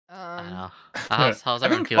I don't Um, know. Yeah. How's I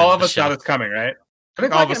everyone think feeling all with of the us saw show? this coming, right? I we're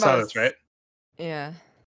think all of talking us saw about this, right? yeah,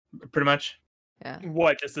 Pretty much. yeah.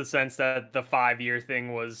 What? Just the sense that the 5-year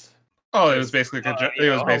thing was Oh, it was just basically you it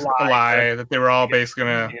know, was a basically a lie to lie that they were all get basically the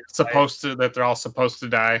life. that they're all supposed to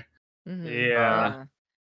die. Mhm. Yeah. Yeah.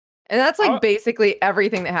 And that's I- like basically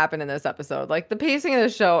everything that happened in this episode. Like the pacing of the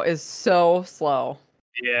show is so slow.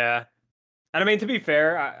 Yeah. And I mean, to be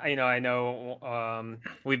fair, I know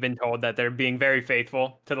we've been told that they're being very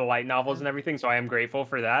faithful to the light novels and everything, so I am grateful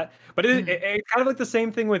for that. But it's kind of like the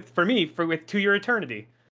same thing with To Your Eternity.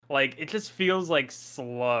 Like it just feels like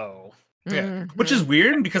slow. Yeah, which is Mhm.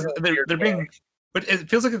 weird because Weird they're being, but it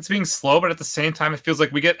feels like it's being slow, but at the same time, it feels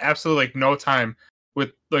like we get absolutely like no time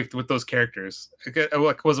with those characters.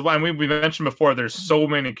 Like was when we mentioned before, there's so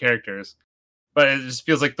many characters, but it just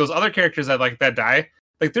feels like those other characters that die,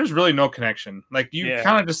 like there's really no connection. Like you Yeah.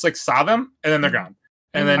 kind of just like saw them and then they're gone,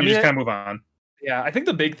 and then I you mean, just kind of move on. Yeah, I think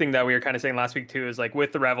the big thing that we were kind of saying last week too is like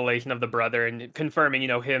with the revelation of the brother and confirming,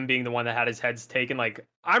 him being the one that had his heads taken. Like,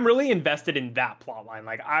 I'm really invested in that plot line.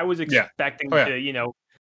 Like, I was Yeah. expecting Oh, yeah. to,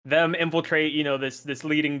 them infiltrate, this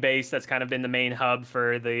leading base that's kind of been the main hub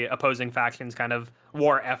for the opposing factions' kind of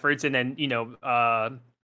war efforts, and then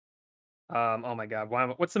oh my God,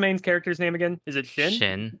 what's the main character's name again? Is it Shin?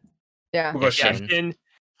 Shin. Yeah. We'll go Yeah, Shin.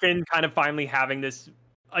 Finn kind of finally having this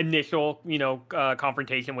initial,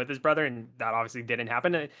 confrontation with his brother, and that obviously didn't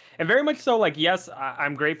happen. And very much so, like, yes,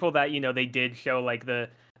 I'm grateful that they did show like the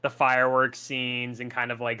fireworks scenes and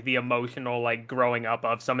kind of like the emotional like growing up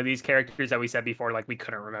of some of these characters that we said before, like we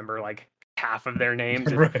couldn't remember like half of their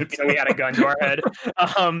names. Right. We had a gun to our head.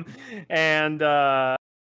 And I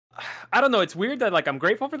don't know. It's weird that like I'm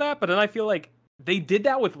grateful for that, but then I feel like they did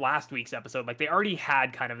that with last week's episode. Like they already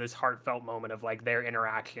had kind of this heartfelt moment of like their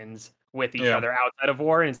interactions with each other outside of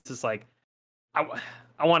war, and it's just like I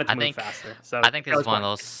want it to move faster. So I think this is one of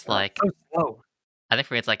those like so slow. I think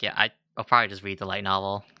for me it's like I'll probably just read the light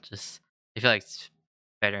novel. Just I feel like it's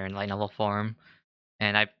better in light novel form.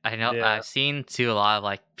 And I know Yeah. I've seen too a lot of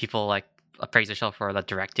like people like praise the show for the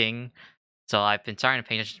directing. So I've been starting to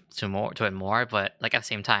pay attention to it more, but like at the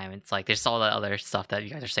same time, it's like there's all the other stuff that you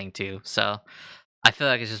guys are saying too. So I feel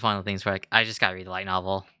like it's just one of the things where like I just gotta read the light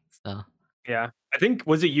novel. So Yeah, I think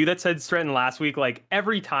was it you that said Stratton last week? Like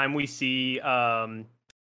every time we see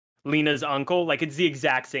Lena's uncle, like it's the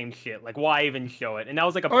exact same shit. Like why even show it? And that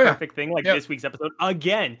was like a perfect thing. Like this week's episode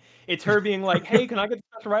again, it's her being like, "Hey, can I get the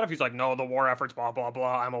special write-off?" He's like, "No, the war efforts, blah blah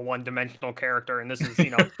blah. I'm a one-dimensional character, and this is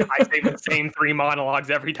I say the same 3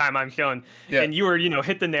 monologues every time I'm shown." Yeah. And you were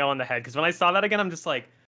hit the nail on the head because when I saw that again, I'm just like,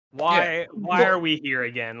 why are we here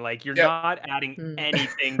again? Like you're not adding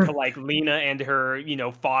anything to like Lena and her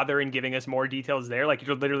father and giving us more details there. Like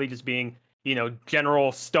you're literally just being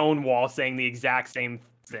General Stonewall saying the exact same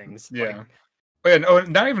things. Yeah. Like, no,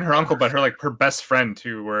 not even her uncle, but her best friend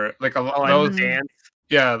too. Were like a lot those.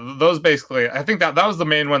 Yeah, those basically. I think that was the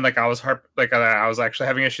main one. Like I was I was actually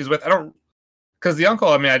having issues with. I don't because the uncle.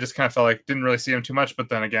 I mean, I just kind of felt like didn't really see him too much, but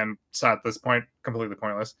then again, saw at this point completely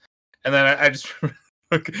pointless. And then I just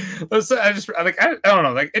like I don't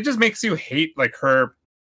know. Like it just makes you hate like her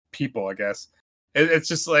people. I guess it's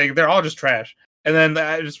just like they're all just trash. And then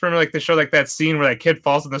I just remember like they show like that scene where that kid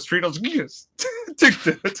falls in the street. I was like, yes, take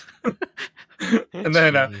that. and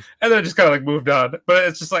then just kind of like moved on. But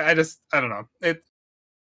it's just like I don't know. It's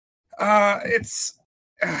I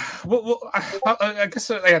guess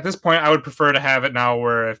like, at this point I would prefer to have it now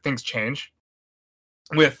where if things change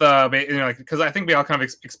with like because I think we all kind of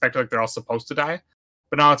expect like they're all supposed to die.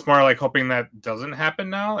 But now it's more like hoping that doesn't happen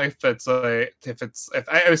now. If I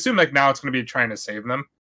assume like now it's going to be trying to save them.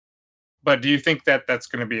 But do you think that that's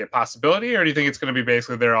going to be a possibility, or do you think it's going to be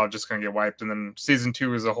basically they're all just going to get wiped, and then season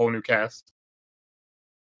 2 is a whole new cast?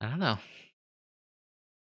 I don't know.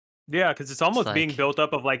 Yeah, because it's almost being built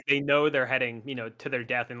up of like they know they're heading, to their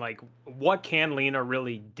death, and like what can Lena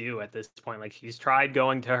really do at this point? Like she's tried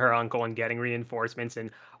going to her uncle and getting reinforcements,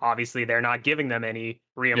 and obviously they're not giving them any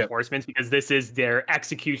reinforcements because this is their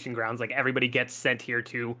execution grounds. Like everybody gets sent here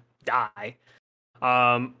to die.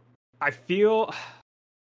 I feel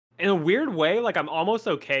in a weird way, like I'm almost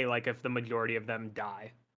okay, like if the majority of them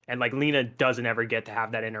die, and like Lena doesn't ever get to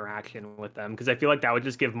have that interaction with them, because I feel like that would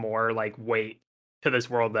just give more like weight to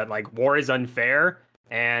this world that like war is unfair,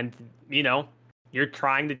 and you're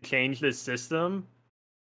trying to change this system,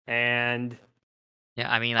 and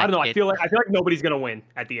I mean, I don't know. I feel like nobody's gonna win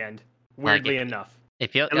at the end. Weirdly enough,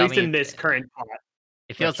 it feels at least in this current plot.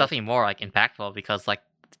 It feels definitely more like impactful because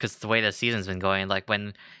the way the season's been going, like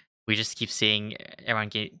when we just keep seeing everyone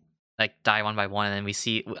get like die one by one, and then we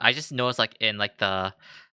see. I just noticed like in like the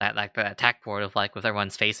attack board of like with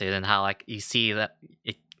everyone's faces and how like you see that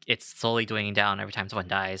it it's slowly dwindling down every time someone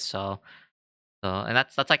dies. And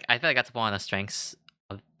that's like I feel like that's one of the strengths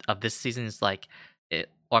of this season is like it.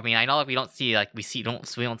 Or I mean, I know we don't see like we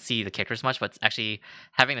don't see the characters much, but it's actually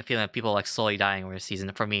having the feeling of people like slowly dying over the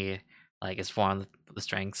season for me like is one of the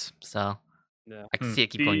strengths. So Yeah. I can see it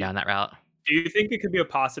keep going down that route. Do you think it could be a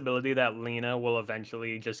possibility that Lena will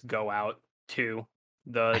eventually just go out to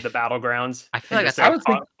the battlegrounds? I feel and like just that's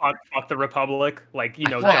say, fuck the Republic. Like, I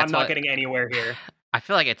feel like I'm that's not what- getting anywhere here. I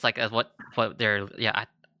feel like it's like what they're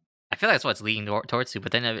I feel like that's what it's leading towards to.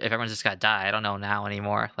 But then if everyone's just gotta die, I don't know now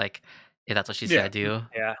anymore. Like if that's what she's gonna do.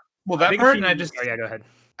 Yeah. Well, I that think part, she- and I just Oh, yeah, go ahead.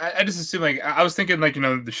 I just assume like I was thinking like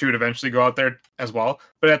she would eventually go out there as well,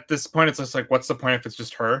 but at this point it's just like what's the point if it's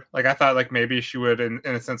just her? Like I thought like maybe she would in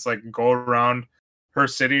a sense like go around her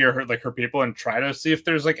city or her people and try to see if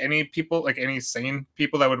there's like any people like any sane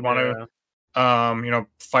people that would want to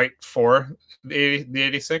fight for the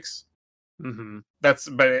 86. Mm-hmm.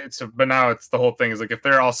 But now it's the whole thing is like if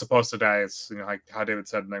they're all supposed to die, it's like how David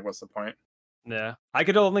said, like what's the point? Yeah, I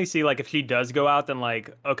could only see like if she does go out, then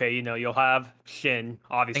like okay, you'll have Shin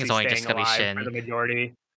obviously it's only just staying gonna be alive for Shin. the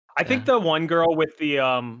majority. I think the one girl with the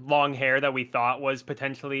long hair that we thought was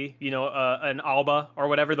potentially an Alba or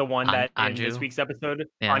whatever, the one that in this Anju? week's episode,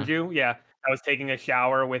 Yeah. Anju, yeah, that was taking a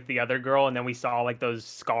shower with the other girl, and then we saw like those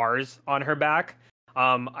scars on her back.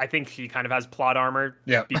 I think she kind of has plot armor,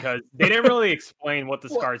 Yeah. because they didn't really explain what the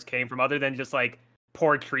Well- scars came from, other than just like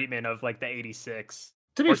poor treatment of like the 86.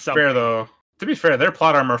 To be Or fair something. though, their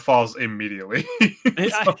plot armor falls immediately.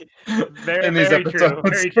 So, Very, in these very true. episodes.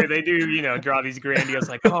 Very true. They do, draw these grandiose,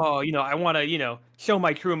 like, oh, I want to, show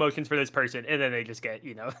my true emotions for this person, and then they just get,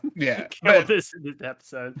 yeah, killed this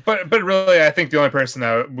episode. but really, I think the only person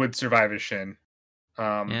that would survive is Shin.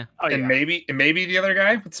 Yeah. Oh, and yeah. maybe the other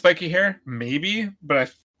guy with spiky hair, maybe. But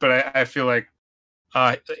I feel like,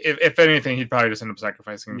 if anything, he'd probably just end up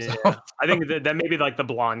sacrificing himself. Yeah. I think that maybe like the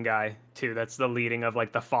blonde guy too. That's the leading of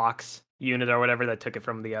like the Fox unit or whatever that took it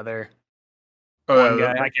from the other one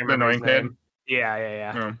guy. I can't the remember his annoying kid. name. Yeah.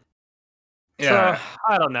 Yeah. So,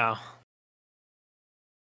 I don't know.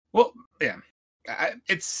 Well, yeah. I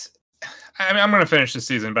mean, I'm gonna finish the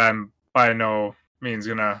season, but I'm by no means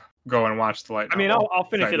gonna go and watch the light. I mean, novel. I'll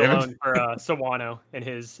finish Sorry, it David. alone for Sawano and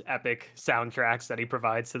his epic soundtracks that he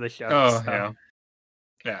provides to the show. Oh so. yeah.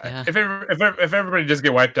 Yeah. If everybody just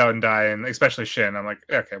get wiped out and die, and especially Shin, I'm like,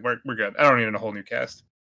 okay, we're good. I don't need a whole new cast.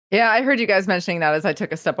 Yeah, I heard you guys mentioning that as I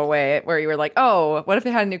took a step away, where you were like, "Oh, what if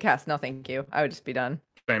they had a new cast?" No, thank you. I would just be done.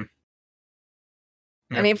 Same.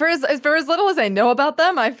 I Yeah. mean, for as little as I know about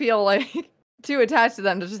them, I feel like too attached to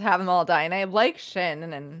them to just have them all die. And I like Shin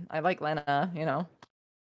and I like Lena.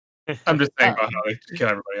 I'm just saying about how they kill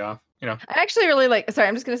everybody off. I actually really like. Sorry,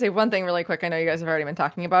 I'm just gonna say one thing really quick. I know you guys have already been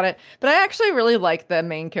talking about it, but I actually really like the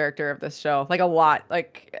main character of this show, like a lot.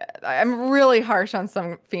 Like I'm really harsh on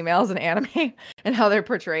some females in anime and how they're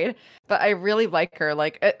portrayed, but I really like her.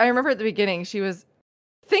 Like I remember at the beginning, she was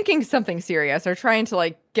thinking something serious or trying to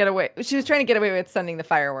like get away. She was trying to get away with sending the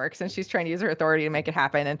fireworks, and she's trying to use her authority to make it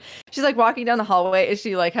happen. And she's like walking down the hallway, and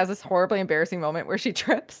she like has this horribly embarrassing moment where she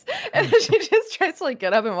trips, and then she just tries to like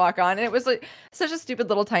get up and walk on. And it was like such a stupid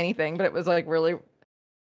little tiny thing, but it was like really.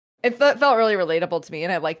 It felt really relatable to me,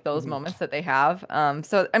 and I like those moments that they have.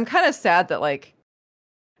 So I'm kind of sad that like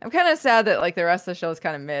the rest of the show is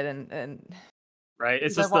kind of mid and. Right.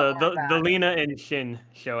 It's Because just I want more the of that. Lena and Shin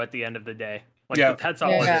show at the end of the day. Like Yeah. that's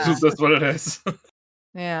all Yeah. it is. That's what it is.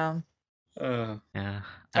 Yeah. Uh, Yeah.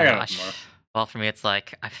 I got Uh, nothing more. well, for me, it's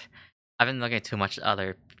like I've been looking at too much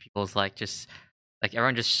other people's like just like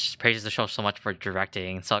everyone just praises the show so much for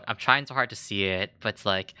directing. So I'm trying so hard to see it, but it's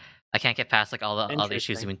like I can't get past like all the other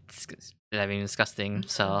issues that I've been discussing.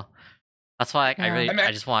 So that's why I Yeah. really I mean,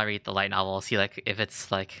 I just want to read the light novel, see like if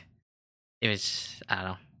it's like I don't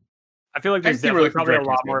know. I feel like there's see definitely where the probably a directing's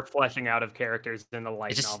lot good. more fleshing out of characters in the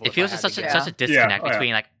light novel. It feels just such a guess. such a disconnect oh,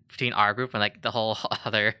 yeah. between our group and like the whole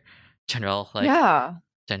other general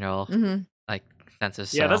general hmm like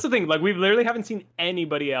consensus. Yeah, so. that's the thing. Like we literally haven't seen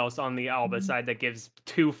anybody else on the Alba Mhm. side that gives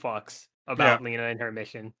two fucks about Lena and her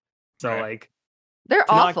mission. So Right. like They're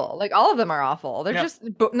To not- awful. Like all of them are awful. They're Yeah. just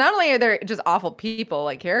not only are they just awful people,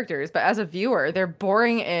 like characters, but as a viewer, they're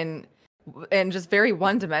boring and just very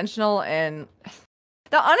one dimensional. And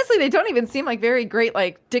now, honestly, they don't even seem like very great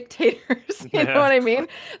like dictators. You know Yeah. what I mean?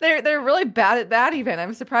 They're really bad at that. Even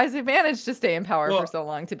I'm surprised they managed to stay in power Well, for so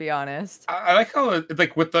long. To be honest. I like how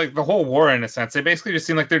like with the whole war in a sense, they basically just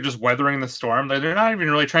seem like they're just weathering the storm. Like, they're not even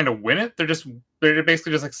really trying to win it. They're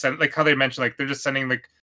basically just like like how they mentioned, like they're just sending like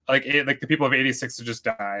the people of 86 to just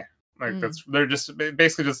die. Like Mm. they're just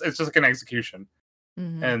basically just it's just like an execution,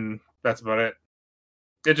 Mhm. and that's about it.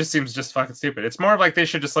 it just seems just fucking stupid. It's more of like they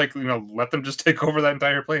should just like let them just take over that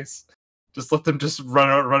entire place. Just let them just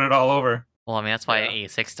run it all over. Well, I mean that's why Yeah.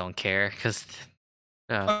 A6 don't care because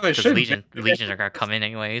They shouldn't. Legions are gonna come in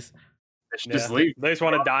anyways. They should Yeah. just leave. They just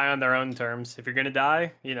want to die on their own terms. If you're gonna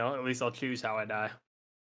die, at least I'll choose how I die.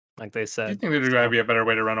 Like they Do you said. think there's gotta be a better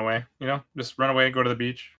way to run away? Just run away, go to the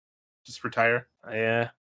beach, just retire.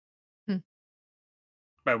 Yeah.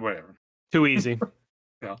 But whatever. Too easy.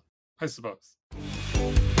 I suppose.